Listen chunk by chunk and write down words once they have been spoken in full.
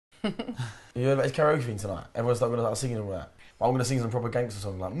You heard about his karaoke thing tonight? Everyone's going to start singing all that. I'm going to sing some proper gangster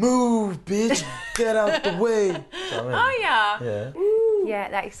song like, move, bitch, get out the way. You know what I mean? Oh, yeah? Yeah. Ooh. Yeah,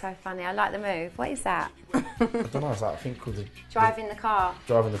 that is so funny. I like the move. What is that? I don't know, it's like, I think called the... Driving the car.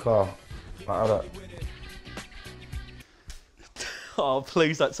 Driving the car. Like how that. Oh,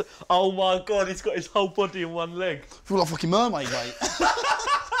 please, that's... Oh, my God, he's got his whole body in one leg. I feel like a fucking mermaid, mate.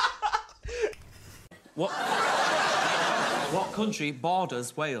 What country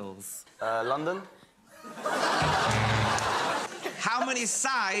borders Wales? London. How many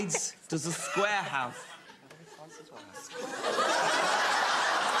sides does a square have?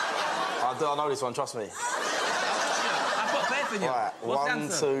 I know this one, trust me. I've got faith in you. Right, What's the 1,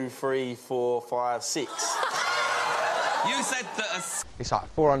 answer? 2, 3, 4, 5, 6. You said that It's like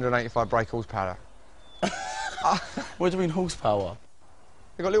 485 brake horsepower. What do you mean horsepower?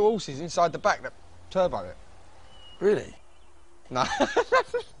 They've got little horses inside the back that turbo it. Really? No.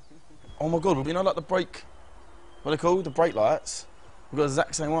 Oh my God, you know like the brake... What are they called? The brake lights? We've got the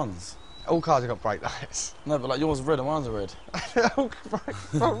exact same ones. All cars have got brake lights. No, but like yours are red and mine's are red. All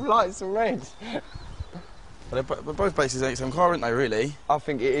brake lights are red. But they're both basically the same car, aren't they, really? I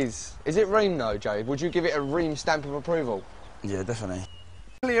think it is. Is it Ream, though, Joe? Would you give it a Ream stamp of approval? Yeah, definitely.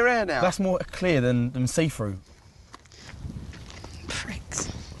 Clear air now. That's more clear than see-through.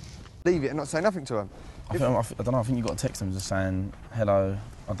 Pricks. Leave it and not say nothing to them. I don't know, I think you've got to text them just saying, hello,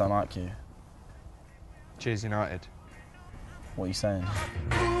 I don't like you. Cheers, United. What are you saying?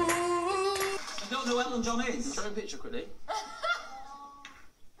 You don't know who Elton John is? Show him a picture quickly.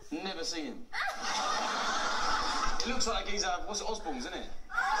 Never seen him. It looks like he's, what's it, Osborne's, isn't it?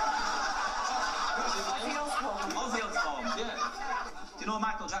 Ozzy Osbourne. Yeah. Do you know who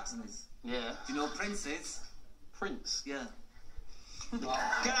Michael Jackson is? Yeah. Do you know who Prince is? Prince? Yeah. Get out!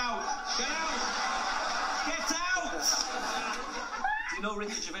 Get out! Get out! Do you know who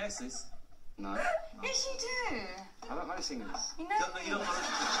Richard Gervais is? No. Yes, you do. I don't know singers. You know You don't know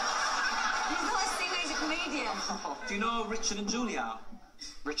He's not a singer, he's a comedian. Do you know who Richard and Julie are?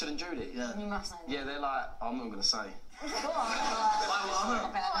 Richard and Judy? Yeah. You must know that. Yeah, they're like, I'm not going to say. Go on. I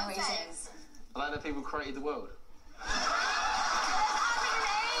bet I know who he is. I like that people created the world.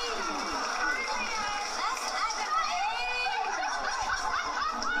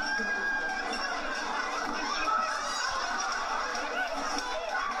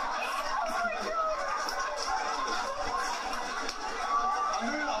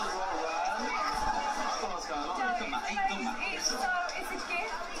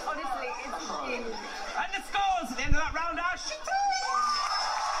 And the scores at the end of that round are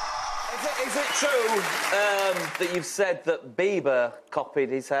Is it true that you've said that Bieber copied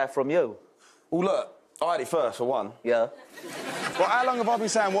his hair from you? Well, look, I had it first, for one. Yeah. Well, how long have I been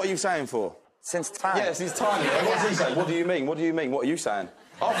saying what are you saying for? Since time. Yeah, since time. What's he saying? What do you mean? What do you mean? What are you saying?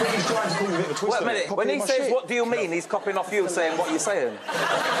 I think he's trying to call me a bit of a twist. Wait a minute. When he says, what do you mean, he's copying off you saying what you're saying.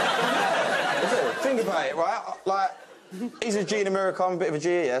 Think about it, right? Like, he's a G in America, I'm a bit of a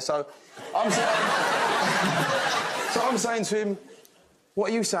G, yeah, so I'm saying to him, what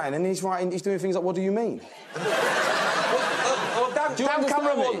are you saying? And he's doing things like, what do you mean? Well, Dan,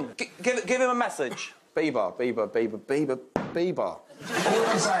 camera one, give him a message. Bieber. All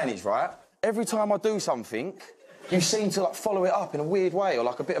I'm saying is, right, every time I do something, you seem to, like, follow it up in a weird way, or,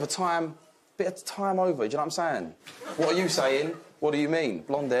 like, a bit of time over, do you know what I'm saying? What are you saying? What do you mean?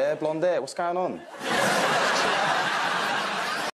 Blonde hair, what's going on?